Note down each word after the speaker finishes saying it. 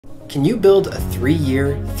Can you build a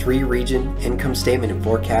 3-year, 3-region income statement and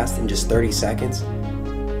forecast in just 30 seconds?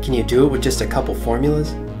 Can you do it with just a couple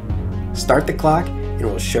formulas? Start the clock and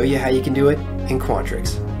we'll show you how you can do it in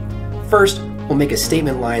Quantrix. First, we'll make a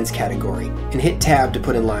statement lines category and hit tab to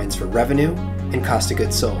put in lines for revenue and cost of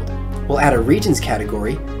goods sold. We'll add a regions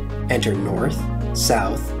category, enter North,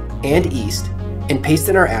 South, and East, and paste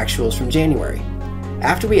in our actuals from January.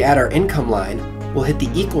 After we add our income line, we'll hit the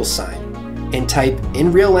equals sign and type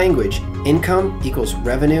in real language, income equals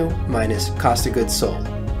revenue minus cost of goods sold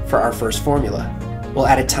for our first formula. We'll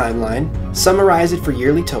add a timeline, summarize it for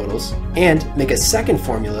yearly totals, and make a second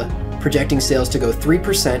formula projecting sales to go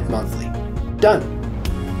 3% monthly. Done.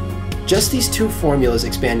 Just these 2 formulas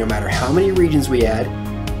expand no matter how many regions we add,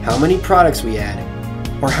 how many products we add,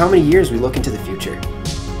 or how many years we look into the future.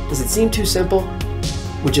 Does it seem too simple?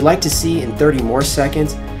 Would you like to see in 30 more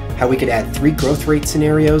seconds how we could add 3 growth rate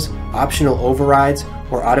scenarios, optional overrides,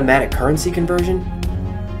 or automatic currency conversion?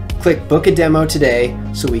 Click Book a Demo today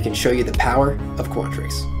so we can show you the power of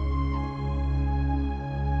Quantrix.